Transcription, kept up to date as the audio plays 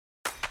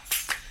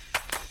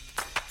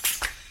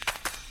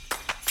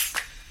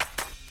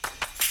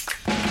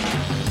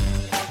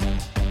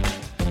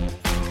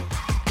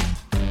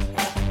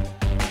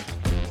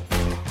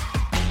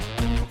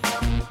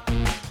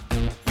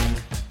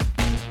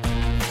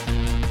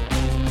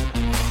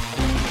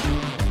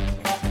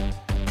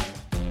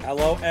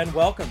Hello and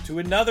welcome to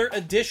another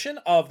edition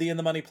of the In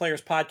the Money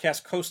Players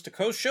Podcast Coast to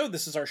Coast Show.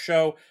 This is our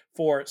show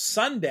for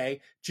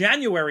Sunday,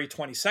 January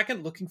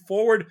 22nd. Looking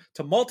forward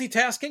to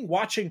multitasking,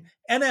 watching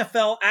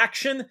NFL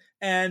action,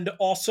 and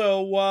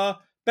also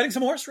betting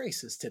some horse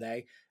races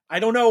today. I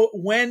don't know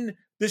when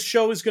this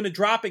show is going to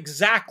drop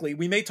exactly.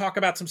 We may talk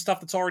about some stuff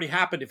that's already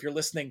happened if you're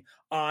listening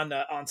on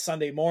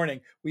Sunday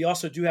morning. We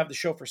also do have the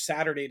show for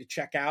Saturday to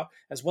check out,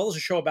 as well as a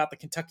show about the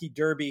Kentucky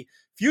Derby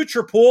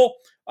future pool.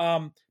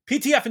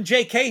 PTF and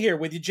JK here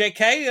with you.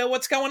 JK,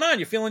 what's going on?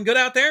 You feeling good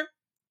out there?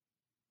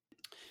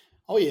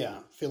 Oh yeah,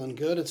 feeling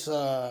good. It's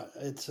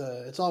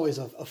always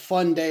a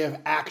fun day of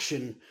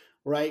action,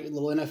 right? A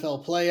little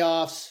NFL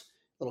playoffs,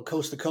 a little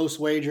coast to coast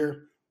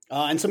wager,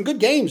 and some good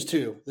games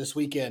too this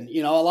weekend.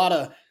 You know, a lot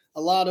of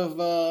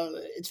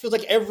it feels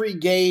like every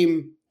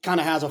game kind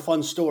of has a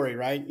fun story,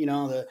 right? You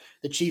know,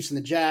 the Chiefs and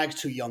the Jags,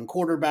 two young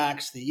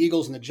quarterbacks, the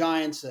Eagles and the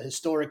Giants, a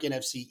historic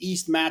NFC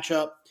East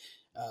matchup,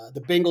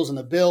 the Bengals and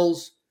the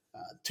Bills.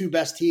 Two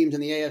best teams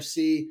in the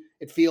AFC,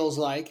 it feels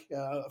like,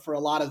 for a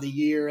lot of the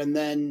year. And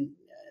then,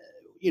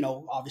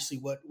 obviously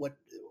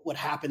what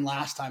happened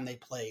last time they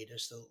played,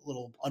 just a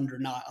little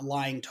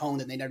underlying tone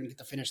that they never get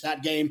to finish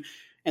that game.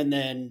 And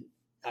then,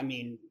 I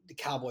mean, the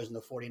Cowboys and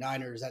the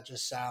 49ers, that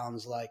just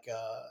sounds like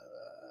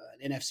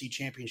an NFC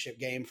championship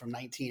game from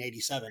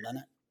 1987, doesn't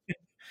it?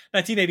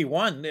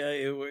 1981.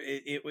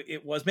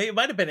 It was. It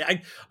might have been.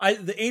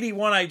 The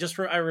 81.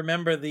 I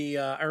remember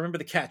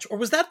the catch. Or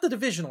was that the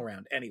divisional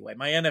round? Anyway,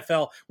 my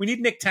NFL. We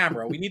need Nick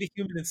Tamaro. We need a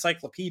human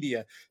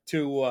encyclopedia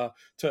to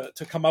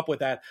come up with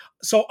that.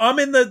 So I'm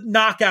in the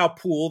knockout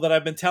pool that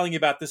I've been telling you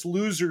about. This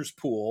losers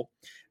pool.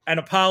 And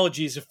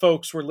apologies if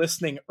folks were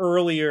listening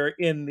earlier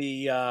in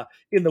the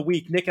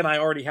week. Nick and I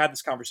already had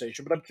this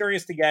conversation, but I'm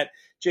curious to get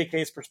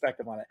JK's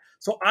perspective on it.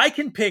 So I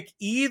can pick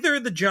either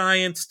the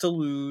Giants to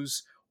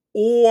lose,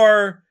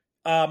 or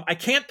I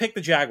can't pick the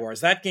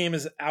Jaguars. That game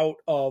is out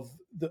of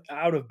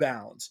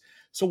bounds.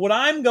 So what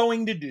I'm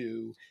going to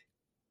do,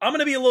 I'm going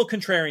to be a little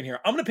contrarian here.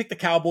 I'm going to pick the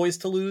Cowboys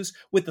to lose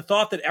with the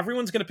thought that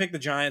everyone's going to pick the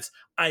Giants.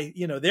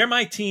 They're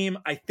my team.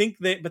 I think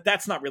but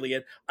that's not really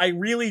it. I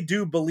really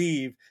do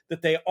believe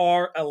that they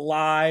are a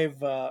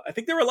live. I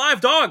think they're a live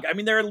dog. I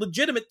mean, they're a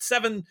legitimate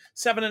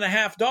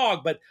 7.5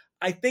 dog, but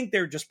I think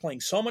they're just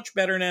playing so much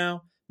better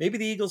now. Maybe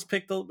the Eagles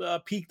peaked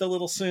a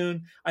little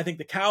soon. I think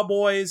the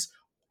Cowboys,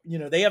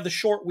 they have the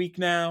short week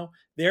now.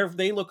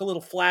 They look a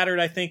little flattered,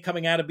 I think,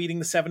 coming out of beating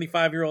the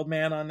 75-year-old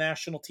man on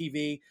national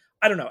TV.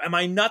 I don't know. Am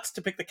I nuts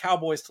to pick the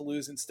Cowboys to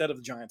lose instead of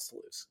the Giants to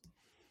lose?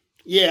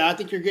 Yeah, I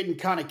think you're getting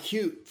kind of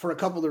cute for a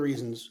couple of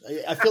reasons.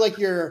 I feel like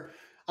you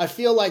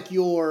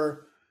love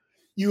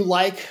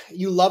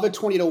a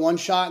 20-1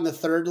 shot in the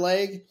third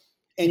leg,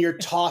 and you're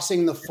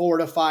tossing the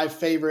 4-5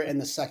 favorite in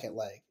the second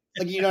leg.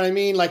 Like, you know what I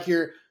mean? Like,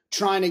 you're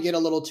trying to get a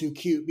little too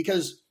cute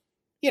because,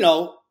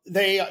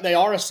 they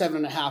are a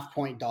 7.5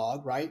 point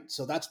dog, right?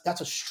 So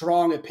that's a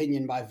strong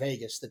opinion by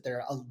Vegas that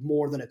they're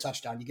more than a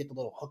touchdown. You get the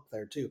little hook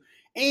there too.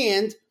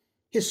 And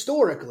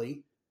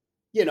historically,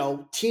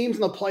 teams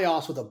in the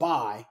playoffs with a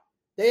bye,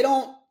 they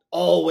don't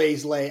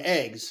always lay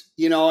eggs,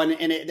 and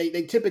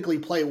they typically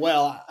play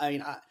well. I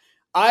mean,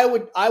 I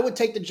would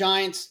take the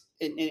Giants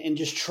and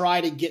just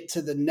try to get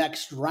to the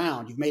next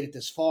round. You've made it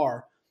this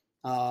far.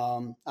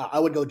 I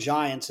would go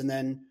Giants and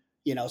then,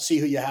 see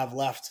who you have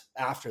left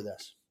after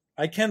this.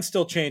 I can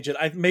still change it.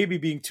 I may be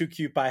being too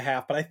cute by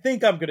half, but I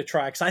think I'm going to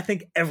try because I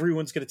think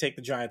everyone's going to take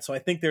the Giants. So I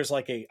think there's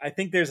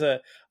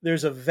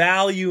a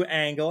value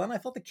angle, and I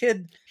thought the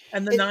kid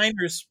and the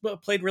Niners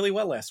played really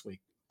well last week.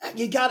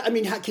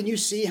 Can you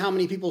see how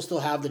many people still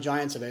have the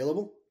Giants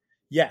available?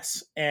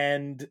 Yes,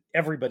 and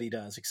everybody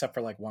does except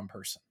for like one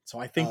person. So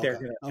I think they're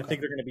going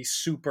to be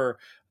super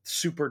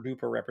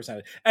duper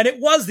represented. And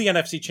it was the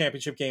NFC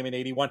Championship game in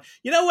 81.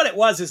 You know what it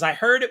was is I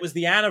heard it was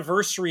the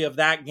anniversary of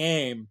that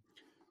game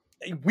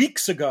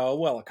weeks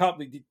ago,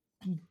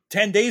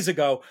 10 days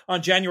ago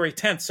on January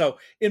 10th. So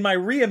in my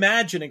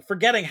reimagining,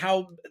 forgetting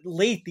how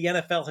late the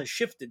NFL has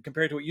shifted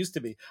compared to what it used to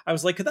be, I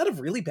was like, could that have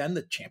really been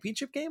the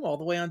championship game all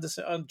the way on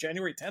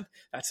January 10th?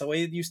 That's the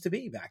way it used to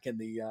be back in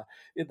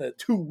the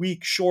 2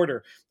 week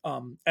shorter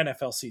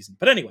NFL season.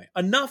 But anyway,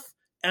 enough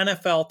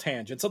NFL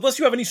tangents, unless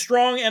you have any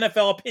strong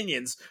NFL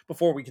opinions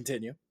before we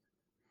continue.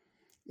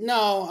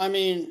 No, I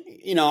mean,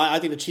 I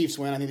think the Chiefs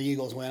win. I think the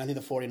Eagles win. I think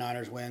the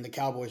 49ers win. The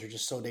Cowboys are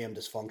just so damn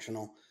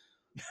dysfunctional.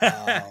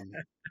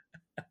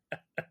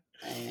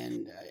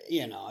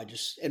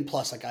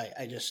 Plus, like,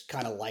 I just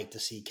kind of like to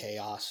see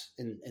chaos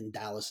in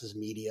Dallas's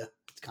media.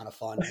 It's kind of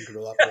fun. I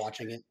grew up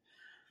watching it.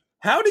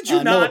 How did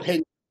you not?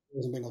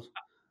 No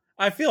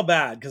I feel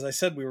bad because I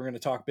said we were going to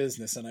talk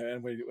business,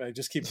 and I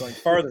just keep going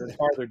farther and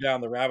farther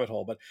down the rabbit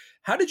hole. But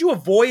how did you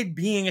avoid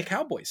being a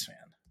Cowboys fan?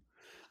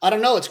 I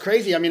don't know. It's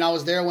crazy. I mean, I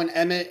was there when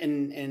Emmett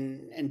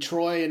and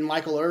Troy and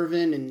Michael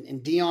Irvin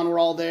and Dion were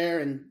all there,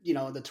 and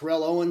the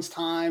Terrell Owens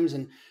times,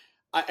 and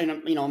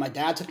my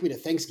dad took me to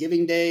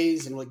Thanksgiving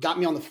days and got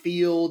me on the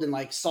field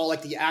and saw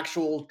the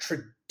actual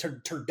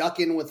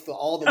turducken with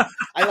all the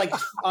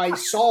I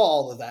saw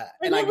all of that.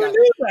 I never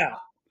knew that.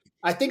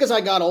 I think as I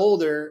got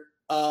older,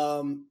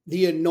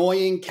 the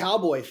annoying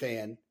Cowboy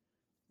fan.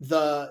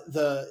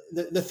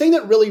 The thing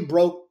that really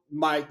broke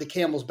the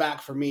camel's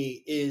back for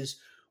me is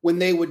when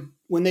they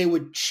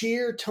would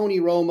cheer Tony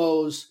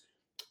Romo's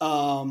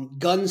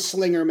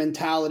gunslinger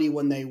mentality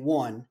when they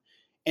won,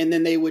 and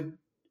then they would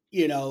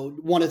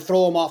want to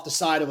throw him off the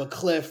side of a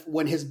cliff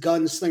when his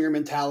gunslinger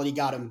mentality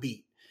got him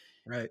beat.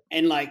 Right.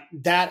 And like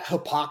that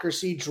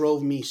hypocrisy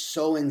drove me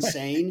so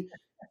insane.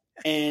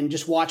 And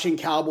just watching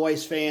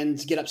Cowboys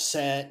fans get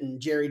upset and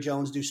Jerry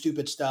Jones do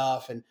stupid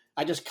stuff. And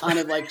I just kind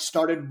of like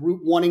started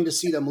wanting to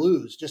see them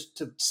lose, just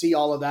to see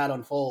all of that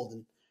unfold.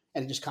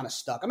 And it just kind of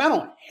stuck. I mean, I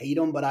don't hate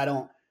them, but I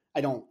don't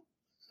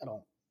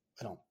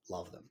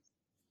love them.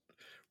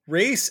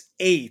 Race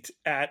 8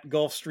 at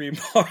Gulfstream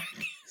Park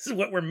is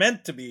what we're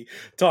meant to be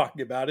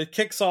talking about. It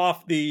kicks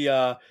off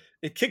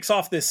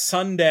this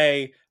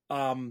Sunday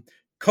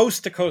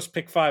coast to coast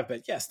pick 5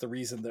 bet. Yes, the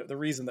reason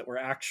that we're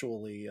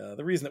actually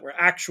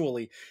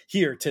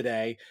here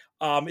today.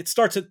 It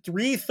starts at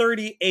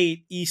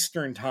 3:38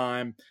 Eastern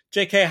time.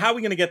 JK, how are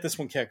we going to get this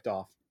one kicked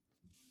off?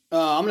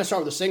 I'm going to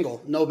start with a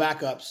single, no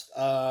backups.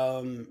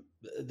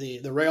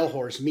 The rail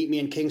horse, Meet Me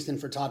in Kingston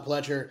for Todd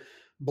Pletcher,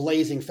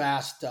 blazing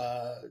fast,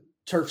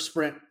 turf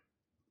sprint,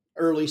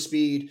 early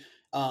speed.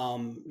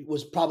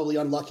 Was probably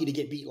unlucky to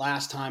get beat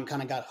last time,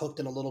 kind of got hooked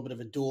in a little bit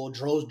of a duel,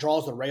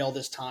 draws the rail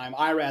this time.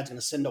 Irad's going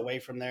to send away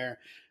from there.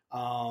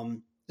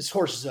 This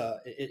horse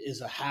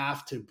is a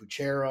half to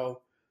Buchero.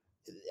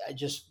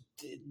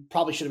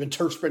 Probably should have been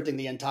turf sprinting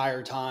the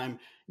entire time.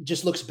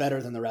 Just looks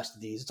better than the rest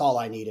of these. It's all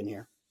I need in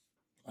here.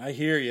 I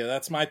hear you.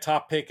 That's my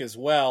top pick as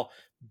well.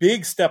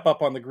 Big step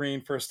up on the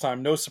green first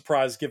time. No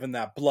surprise given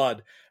that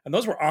blood. And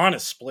those were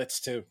honest splits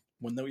too.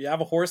 When you have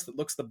a horse that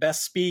looks the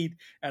best speed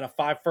and a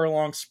 5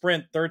 furlong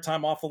sprint, third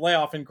time off the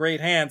layoff in great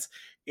hands,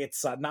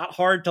 it's not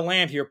hard to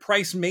land here.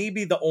 Price may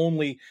be the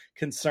only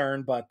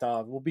concern, but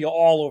we'll be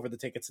all over the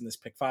tickets in this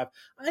pick 5.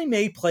 I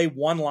may play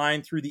one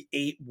line through the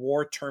 8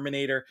 War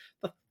Terminator.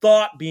 The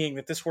thought being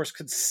that this horse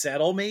could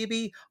settle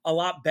maybe a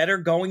lot better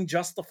going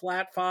just the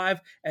flat 5,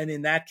 and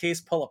in that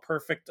case, pull a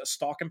perfect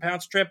stalk and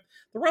pounce trip.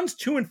 The runs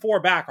 2 and 4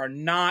 back are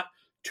not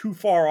too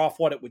far off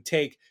what it would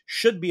take.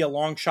 Should be a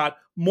long shot,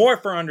 more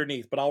for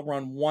underneath, but I'll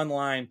run one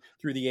line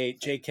through the 8,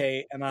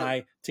 JK and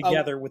I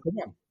together with the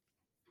 1.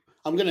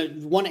 I'm going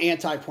to one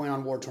anti-point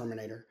on War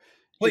Terminator.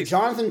 Please.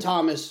 Jonathan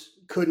Thomas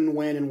couldn't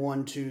win in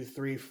 1, 2,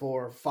 3,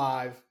 4,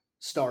 5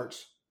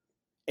 starts,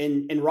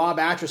 and Rob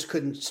Atras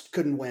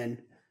couldn't win.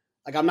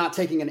 Like, I'm not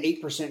taking an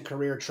 8%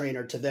 career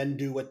trainer to then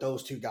do what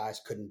those two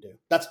guys couldn't do.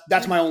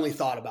 That's my only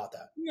thought about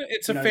that.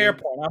 It's a fair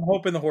point. I'm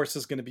hoping the horse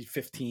is going to be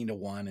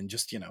 15-1 and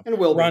just, and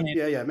will run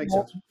in. Yeah, makes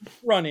sense.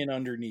 Run in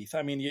underneath.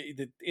 I mean,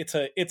 it's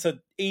a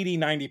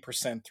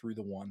 80-90% through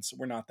the 1, so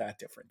we're not that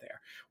different there.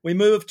 We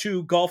move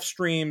to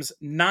Gulfstream's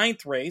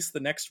 9th race,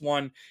 the next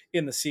one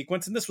in the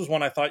sequence, and this was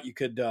one I thought you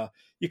could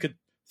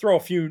throw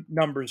a few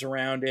numbers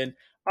around in.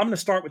 I'm going to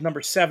start with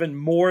number 7,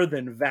 More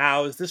Than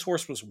Vows. This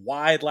horse was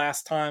wide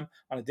last time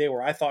on a day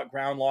where I thought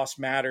ground loss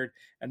mattered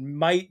and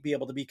might be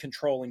able to be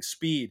controlling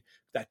speed.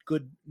 That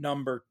good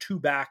number 2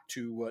 back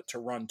to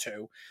run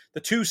to.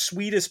 The 2,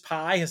 Sweetest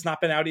Pie, has not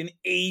been out in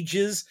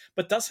ages,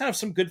 but does have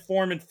some good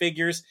form and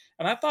figures.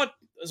 And I thought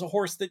as a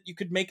horse that you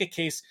could make a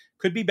case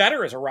could be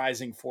better as a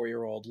rising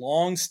 4-year-old.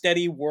 Long,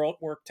 steady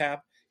work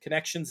tap.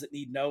 Connections that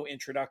need no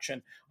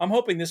introduction. I'm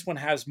hoping this one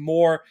has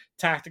more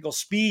tactical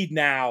speed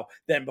now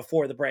than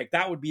before the break.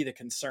 That would be the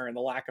concern, the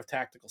lack of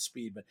tactical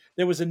speed. But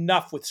there was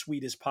enough with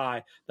Sweetest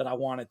Pie that I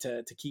wanted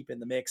to keep in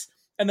the mix.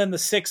 And then the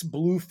 6,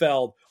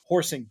 Bluefeld,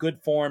 horse in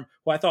good form,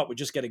 who I thought would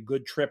just get a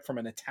good trip from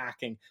an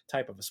attacking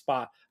type of a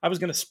spot. I was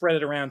going to spread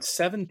it around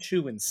 7,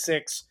 2, and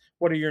 6.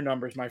 What are your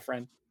numbers, my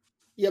friend?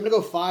 Yeah, I'm going to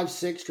go 5,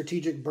 6,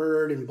 Strategic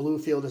Bird, and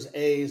Bluefield as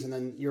A's, and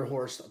then your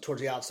horse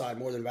towards the outside,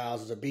 More Than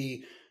Vows, as a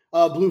B.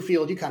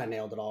 Bluefield, you kind of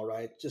nailed it all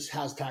right. Just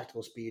has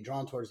tactical speed,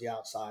 drawn towards the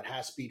outside,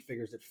 has speed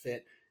figures that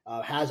fit,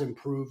 has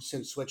improved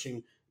since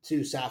switching to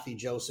Safi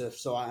Joseph.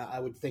 So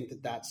I would think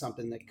that that's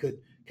something that could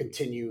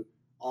continue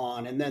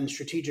on. And then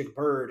Strategic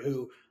Bird,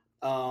 who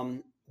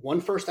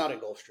won first out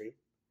at Gulfstream,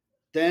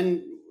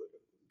 then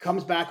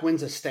comes back,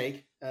 wins a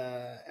stake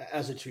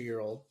as a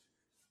 2-year-old,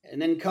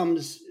 and then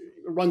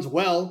runs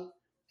well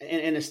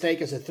in a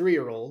stake as a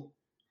 3-year-old.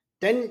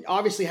 Then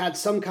obviously had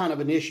some kind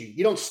of an issue.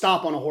 You don't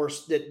stop on a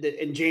horse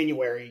that in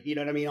January, you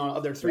know what I mean,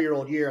 on their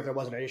 3-year-old year if there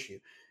wasn't an issue.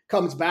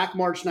 Comes back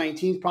March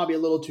 19th, probably a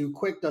little too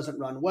quick, doesn't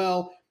run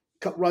well,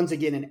 runs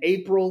again in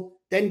April,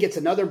 then gets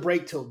another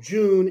break till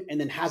June,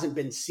 and then hasn't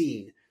been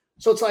seen.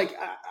 So it's like,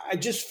 I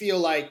just feel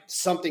like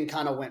something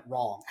kind of went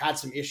wrong. Had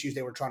some issues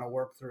they were trying to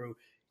work through.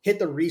 Hit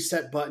the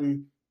reset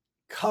button,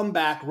 come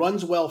back,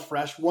 runs well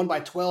fresh, won by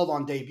 12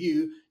 on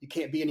debut. You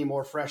can't be any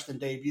more fresh than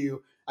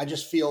debut. I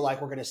just feel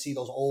like we're going to see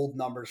those old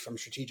numbers from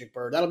Strategic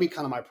Bird. That'll be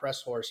kind of my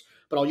press horse,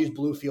 but I'll use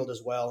Bluefield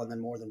as well, and then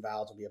More Than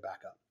Vows will be a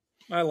backup.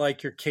 I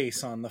like your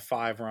case on the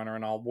 5 runner,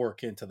 and I'll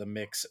work into the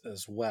mix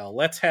as well.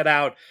 Let's head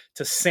out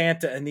to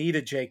Santa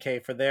Anita,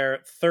 JK, for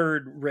their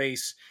 3rd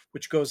race,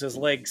 which goes as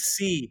leg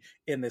C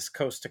in this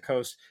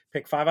coast-to-coast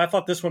pick 5. I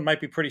thought this one might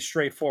be pretty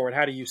straightforward.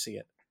 How do you see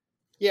it?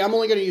 Yeah, I'm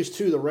only going to use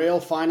two. The rail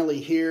finally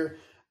here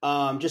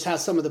just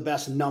has some of the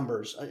best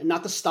numbers.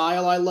 Not the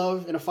style I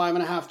love in a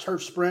 5.5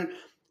 turf sprint,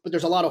 but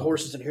there's a lot of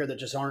horses in here that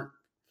just aren't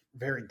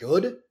very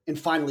good. And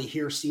finally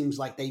here seems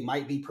like they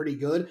might be pretty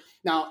good.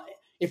 Now,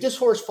 if this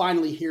horse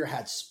finally here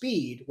had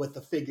speed with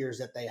the figures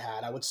that they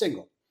had, I would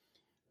single.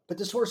 But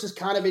this horse is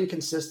kind of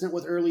inconsistent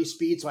with early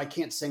speed, so I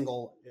can't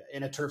single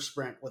in a turf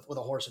sprint with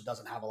a horse that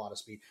doesn't have a lot of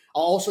speed.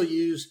 I'll also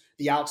use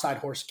the outside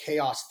horse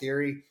Chaos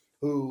Theory,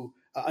 who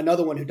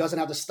another one who doesn't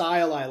have the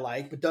style I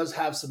like, but does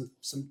have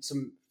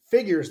some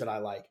figures that I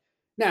like.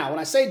 Now, when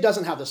I say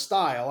doesn't have the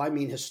style, I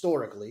mean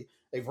historically.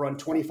 They've run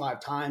 25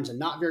 times, and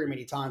not very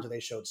many times have they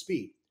showed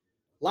speed.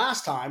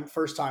 Last time,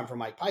 first time for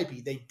Mike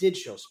Pipey, they did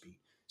show speed.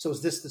 So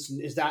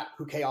is that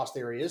who Chaos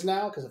Theory is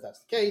now? Because if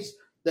that's the case,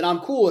 then I'm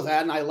cool with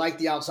that. And I like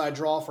the outside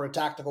draw for a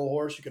tactical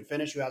horse who can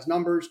finish, who has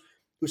numbers,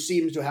 who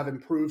seems to have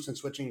improved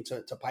since switching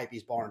to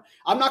Pipey's barn.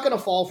 I'm not going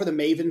to fall for the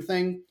Maven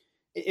thing.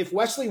 If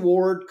Wesley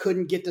Ward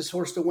couldn't get this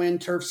horse to win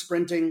turf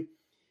sprinting,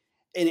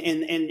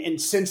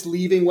 and since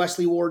leaving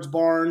Wesley Ward's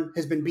barn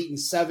has been beaten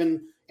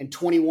 7 and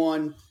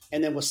 21,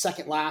 and then was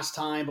second last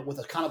time, but with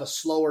a kind of a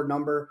slower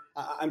number,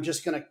 I'm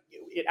just going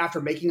to,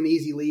 after making an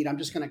easy lead, I'm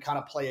just going to kind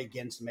of play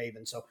against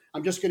Maven. So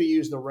I'm just going to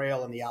use the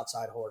rail and the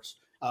outside horse,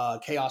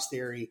 Chaos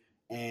Theory,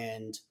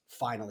 and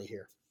finally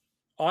here.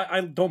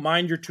 I don't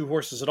mind your two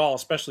horses at all,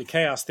 especially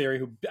Chaos Theory,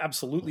 who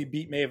absolutely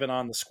beat Maven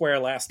on the square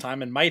last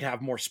time and might have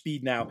more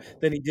speed now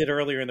than he did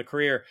earlier in the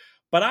career.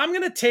 But I'm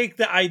going to take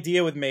the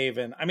idea with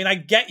Maven. I mean, I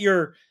get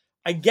your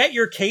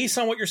case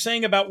on what you're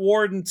saying about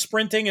Ward and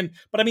sprinting,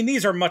 but I mean,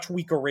 these are much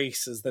weaker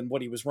races than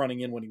what he was running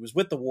in when he was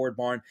with the Ward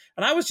barn.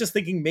 And I was just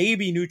thinking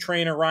maybe new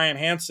trainer Ryan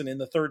Hansen in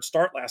the third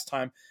start last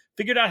time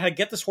figured out how to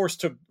get this horse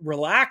to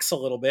relax a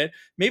little bit.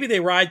 Maybe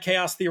they ride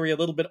Chaos Theory a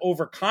little bit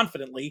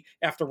overconfidently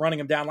after running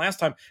him down last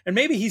time. And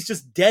maybe he's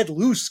just dead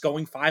loose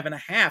going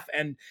 5.5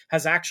 and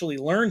has actually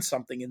learned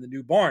something in the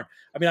new barn.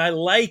 I mean, I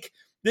like,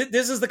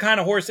 this is the kind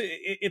of horse,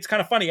 it's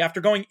kind of funny.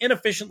 After going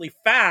inefficiently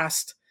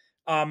fast,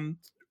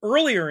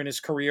 earlier in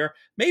his career,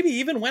 maybe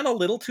even went a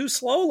little too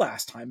slow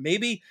last time.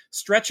 Maybe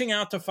stretching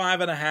out to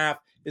 5.5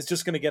 is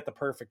just going to get the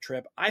perfect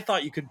trip. I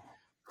thought you could.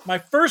 My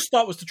first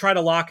thought was to try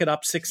to lock it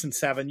up 6 and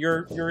 7.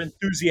 Your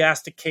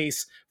enthusiastic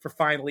case for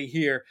finally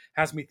here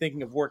has me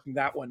thinking of working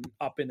that one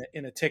up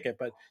in a ticket.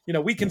 But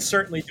we can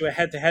certainly do a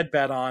head-to-head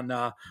bet on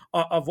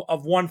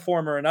of one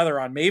form or another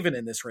on Maven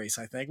in this race.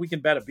 I think we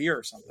can bet a beer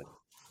or something.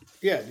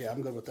 Yeah,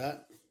 I'm good with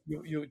that.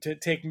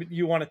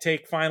 You want to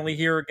take finally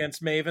here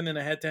against Maven in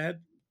a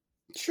head-to-head?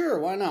 Sure,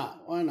 why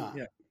not?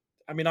 Yeah.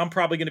 I mean, I'm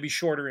probably going to be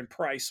shorter in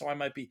price, so I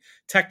might be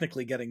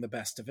technically getting the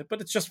best of it,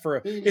 but it's just for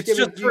a beer.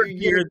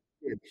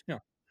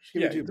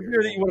 Yeah, the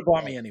beer that you would have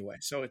bought me anyway.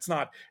 So it's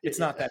not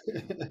that.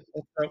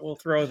 We'll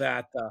throw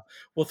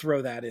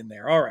that in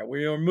there. All right,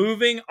 we are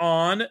moving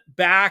on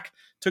back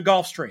to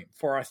Gulfstream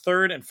for our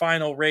third and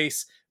final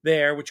race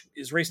there, which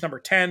is race number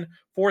 10,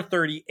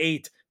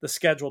 4:38, the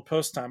scheduled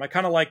post time. I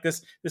kind of like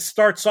this. This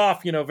starts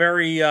off,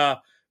 very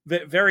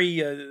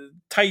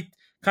tight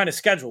kind of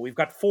schedule. We've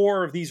got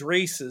 4 of these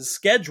races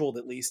scheduled,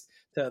 at least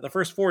the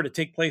first 4 to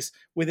take place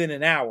within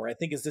an hour. I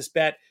think as this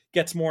bet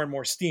gets more and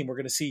more steam, we're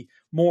going to see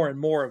more and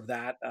more of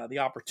that, the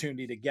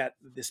opportunity to get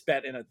this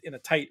bet in a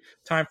tight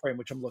time frame,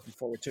 which I'm looking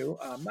forward to.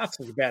 Not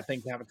such a bad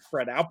thing to have it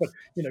spread out, but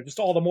just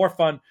all the more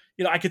fun.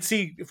 I could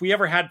see if we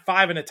ever had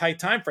 5 in a tight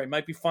time frame, it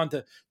might be fun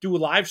to do a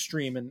live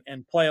stream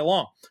and play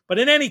along. But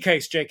in any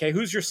case, JK,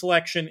 who's your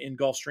selection in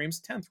Gulfstream's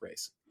 10th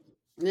race?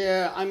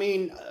 Yeah, I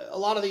mean, a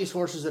lot of these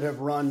horses that have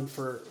run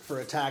for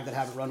a tag that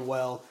haven't run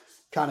well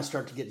kind of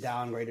start to get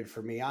downgraded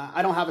for me.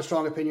 I don't have a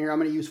strong opinion here. I'm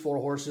going to use 4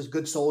 horses.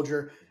 Good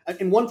Soldier.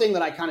 And one thing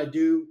that I kind of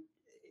do,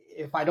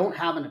 if I don't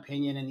have an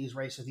opinion in these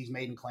races, these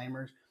maiden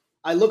claimers,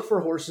 I look for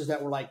horses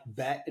that were like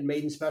bet in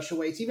maiden special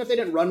weights. Even if they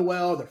didn't run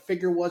well, their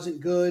figure wasn't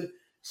good,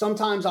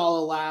 sometimes I'll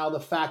allow the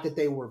fact that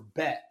they were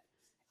bet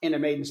in a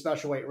maiden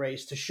special weight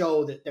race to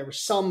show that there was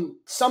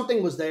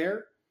something was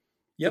there.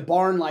 Yep. The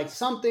barn liked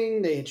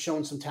something. They had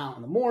shown some talent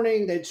in the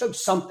morning. They had showed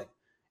something.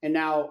 And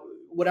now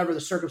whatever the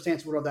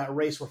circumstances were of that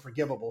race were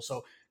forgivable.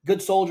 So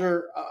Good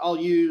Soldier, I'll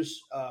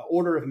use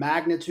order of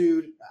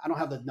magnitude. I don't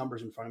have the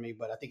numbers in front of me,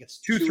 but I think it's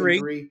 2 and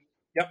 3.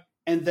 Yep.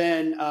 And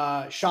then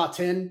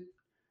Shatin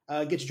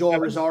gets Joel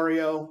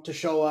Rosario to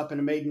show up in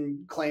a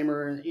maiden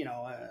claimer,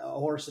 a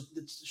horse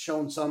that's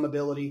shown some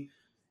ability.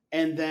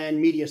 And then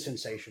Media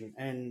Sensation.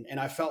 And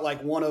I felt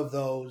like one of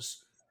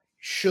those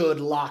should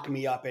lock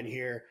me up in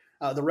here.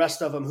 The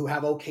rest of them who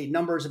have okay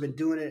numbers have been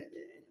doing it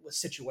with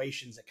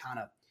situations that kind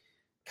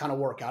of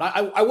work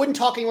out. I wouldn't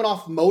talk anyone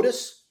off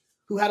Modus,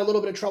 who had a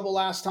little bit of trouble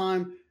last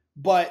time,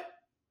 but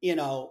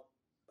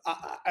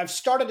I've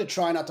started to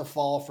try not to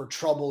fall for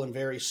trouble in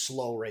very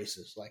slow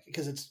races,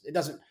 because it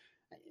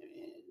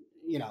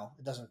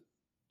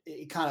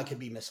kind of can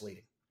be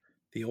misleading.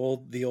 The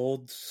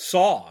old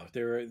saw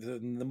there, the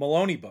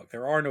Maloney book.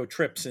 There are no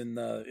trips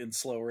in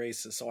slow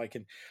races, so I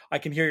can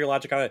hear your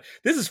logic on it.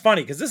 This is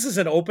funny because this is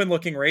an open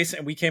looking race,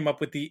 and we came up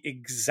with the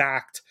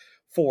exact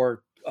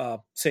 4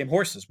 same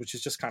horses, which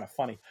is just kind of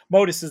funny.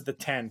 Modus is the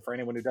 10 for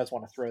anyone who does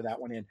want to throw that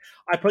one in.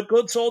 I put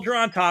Good Soldier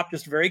on top,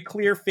 just very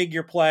clear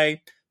figure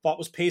play. Thought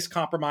was pace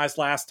compromised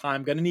last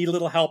time. Going to need a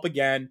little help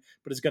again,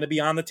 but is going to be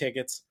on the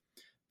tickets.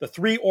 The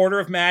 3 Order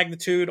of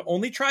Magnitude,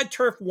 only tried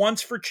turf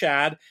once for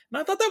Chad, and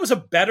I thought that was a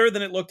better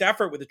than it looked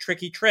effort with a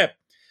tricky trip.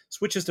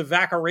 Switches to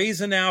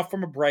Vacareza now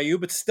from Abreu,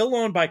 but still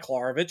owned by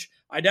Klarovich.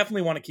 I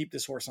definitely want to keep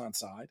this horse on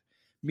side.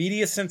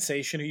 Media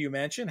Sensation, who you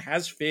mentioned,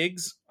 has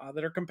figs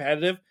that are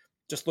competitive,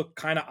 just look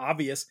kind of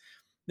obvious.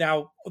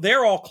 Now,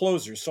 they're all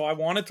closers, so I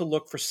wanted to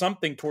look for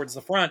something towards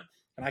the front,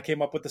 and I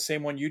came up with the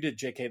same one you did,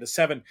 JK, the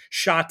 7,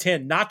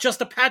 Shatin. Not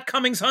just a Pat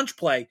Cummings hunch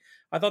play.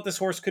 I thought this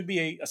horse could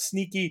be a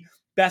sneaky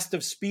best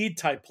of speed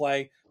type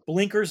play.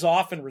 Blinkers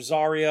off in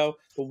Rosario.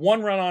 The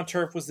 1 run on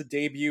turf was the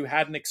debut,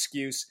 had an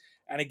excuse.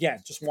 And again,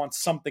 just want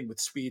something with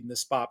speed in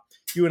this spot.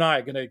 You and I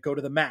are going to go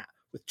to the mat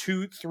with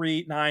 2,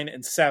 3, 9,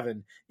 and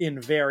 7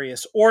 in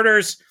various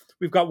orders.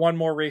 We've got one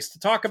more race to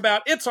talk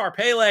about. It's our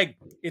pay leg.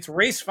 It's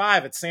race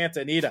 5 at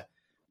Santa Anita.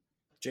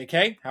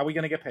 JK, how are we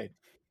going to get paid?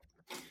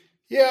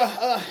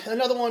 Yeah,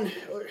 another one,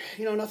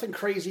 nothing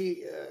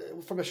crazy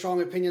from a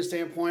strong opinion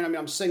standpoint. I mean,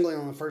 I'm singling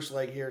on the first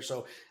leg here,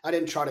 so I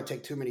didn't try to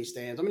take too many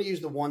stands. I'm going to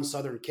use the 1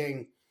 Southern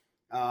King.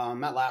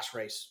 That last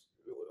race,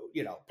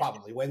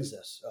 probably wins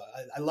this.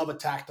 I love a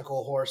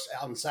tactical horse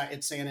out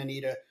at Santa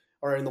Anita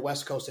or in the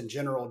West Coast in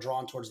general,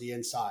 drawn towards the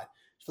inside.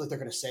 I feel like they're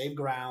going to save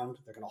ground.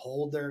 They're going to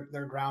hold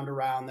their ground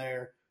around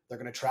there. They're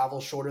going to travel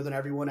shorter than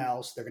everyone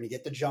else. They're going to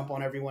get the jump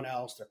on everyone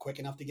else. They're quick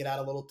enough to get out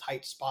of little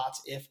tight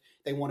spots if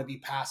they want to be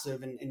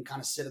passive and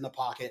kind of sit in the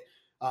pocket.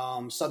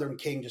 Southern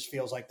King just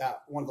feels like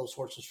that one of those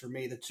horses for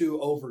me. The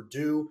 2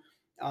 Overdue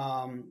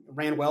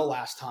ran well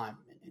last time.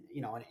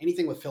 And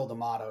anything with Phil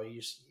D'Amato,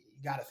 you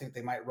got to think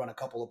they might run a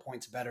couple of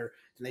points better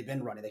than they've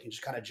been running. They can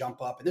just kind of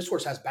jump up. And this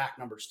horse has back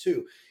numbers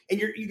too. And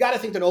you got to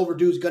think that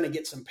Overdue is going to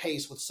get some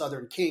pace with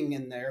Southern King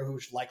in there, who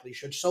likely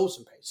should show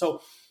some pace.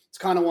 So it's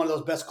kind of one of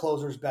those best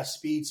closers, best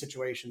speed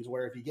situations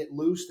where if you get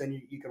loose,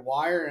 then you can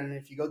wire. And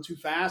if you go too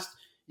fast,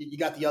 you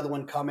got the other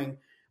one coming.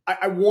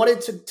 I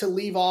wanted to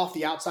leave off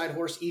the outside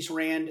horse, East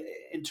Rand,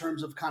 in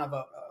terms of kind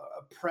of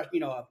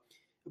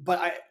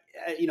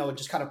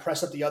just kind of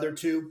press up the other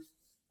 2.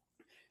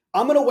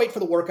 I'm going to wait for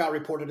the workout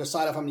report to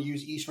decide if I'm going to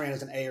use East Rand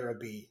as an A or a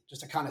B,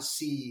 just to kind of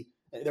see.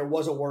 There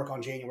was a work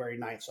on January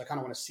 9th, so I kind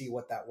of want to see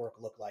what that work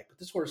looked like. But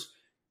this horse,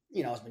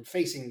 has been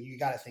facing, you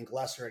got to think,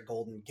 lesser at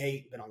Golden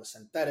Gate, been on the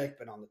synthetic,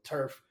 been on the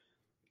turf.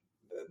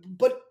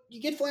 But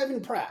you get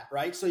Flavien Prat,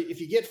 right? So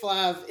if you get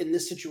Flav in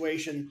this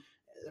situation,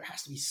 there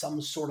has to be some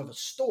sort of a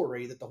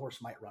story that the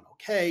horse might run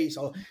okay.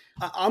 So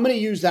I'm going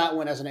to use that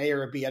one as an A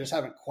or a B. I just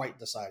haven't quite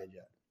decided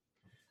yet.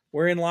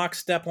 We're in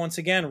lockstep once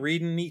again,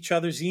 reading each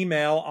other's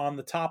email on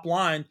the top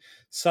line.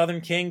 Southern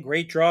King,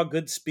 great draw,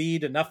 good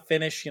speed, enough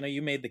finish.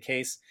 You made the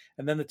case.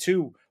 And then the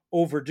 2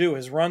 Overdue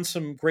has run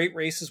some great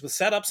races with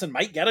setups and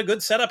might get a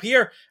good setup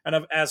here.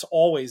 And as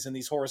always in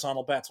these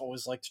horizontal bets,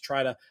 always like to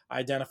try to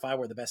identify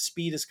where the best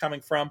speed is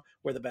coming from,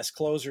 where the best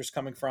closer is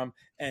coming from,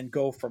 and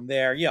go from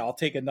there. Yeah, I'll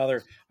take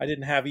another. I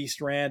didn't have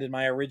East Rand in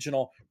my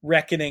original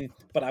reckoning,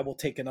 but I will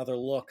take another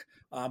look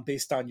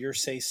based on your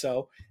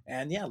say-so.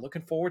 And yeah,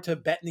 looking forward to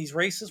betting these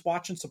races,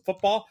 watching some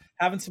football,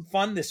 having some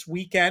fun this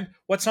weekend.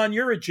 What's on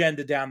your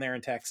agenda down there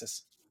in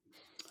Texas?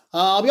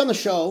 I'll be on the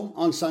show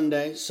on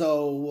Sunday,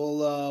 so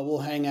we'll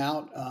hang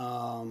out.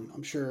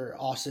 I'm sure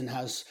Austin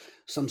has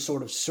some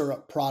sort of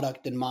syrup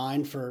product in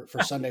mind for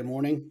Sunday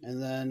morning,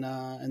 and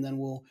then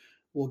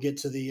we'll get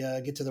to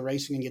the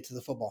racing and get to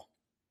the football.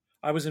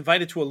 I was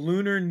invited to a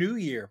Lunar New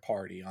Year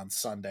party on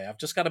Sunday. I've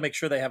just got to make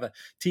sure they have a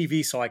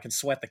TV so I can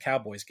sweat the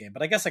Cowboys game,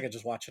 but I guess I could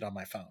just watch it on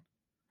my phone.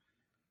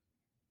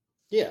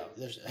 Yeah,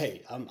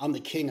 I'm the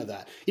king of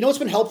that. What's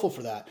been helpful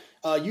for that?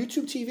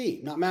 YouTube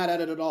TV, not mad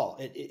at it at all.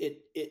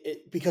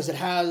 It because it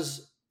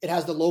has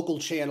the local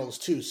channels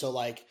too. So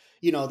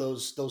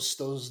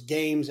those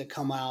games that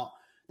come out,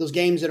 those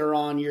games that are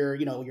on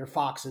your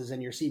Foxes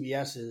and your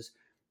CBSs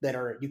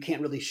you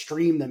can't really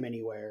stream them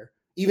anywhere.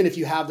 Even if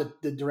you have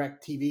the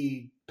direct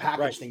TV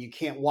package thing, you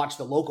can't watch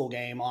the local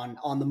game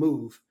on the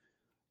move.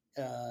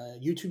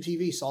 YouTube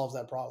TV solves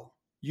that problem.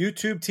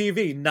 YouTube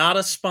TV, not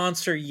a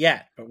sponsor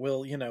yet, but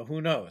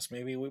who knows?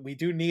 Maybe we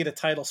do need a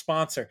title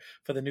sponsor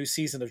for the new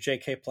season of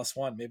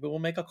JK+1. Maybe we'll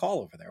make a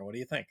call over there. What do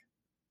you think?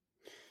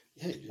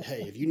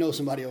 Hey, if you know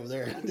somebody over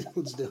there,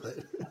 let's do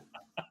it.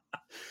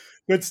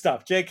 Good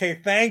stuff.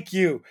 JK, thank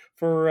you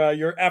for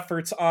your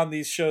efforts on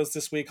these shows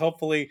this week.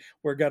 Hopefully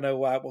we're going to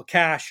we'll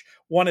cash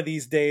one of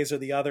these days or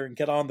the other and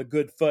get on the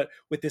good foot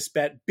with this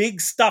bet.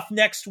 Big stuff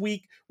next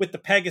week with the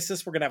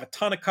Pegasus. We're going to have a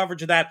ton of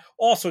coverage of that.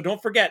 Also,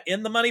 don't forget,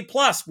 In the Money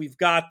Plus, we've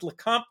got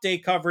Lecomte Day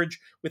coverage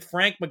with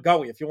Frank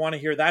McGoey. If you want to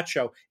hear that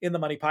show,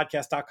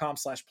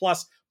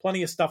 inthemoneypodcast.com/plus.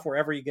 Plenty of stuff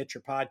wherever you get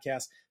your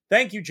podcast.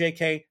 Thank you,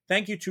 JK.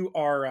 Thank you to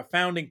our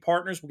founding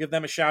partners. We'll give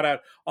them a shout out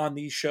on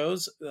these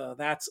shows.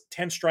 That's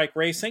 10 Strike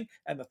Racing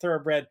and the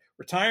Thoroughbred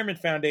Retirement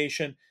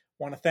Foundation.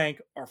 Want to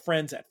thank our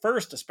friends at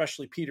First,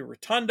 especially Peter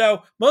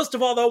Rotundo. Most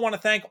of all, though, want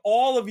to thank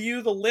all of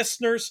you, the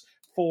listeners,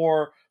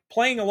 for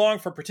playing along,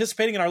 for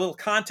participating in our little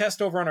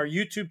contest over on our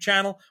YouTube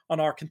channel on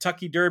our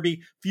Kentucky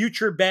Derby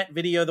future bet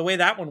video. The way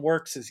that one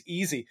works is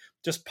easy.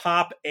 Just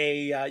pop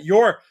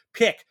your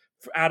pick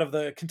out of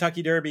the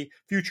Kentucky Derby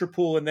future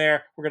pool in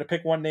there. We're going to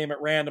pick one name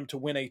at random to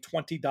win a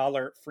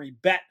 $20 free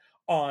bet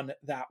on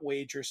that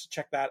wager. So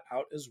check that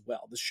out as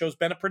well. This show's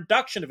been a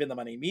production of In the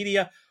Money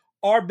Media.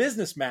 Our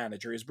business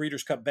manager is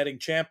Breeders' Cup betting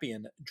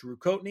champion Drew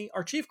Coatney.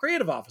 Our chief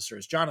creative officer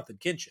is Jonathan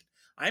Kinchin.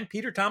 I'm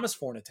Peter Thomas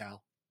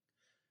Fornatale.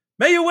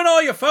 May you win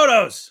all your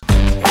photos!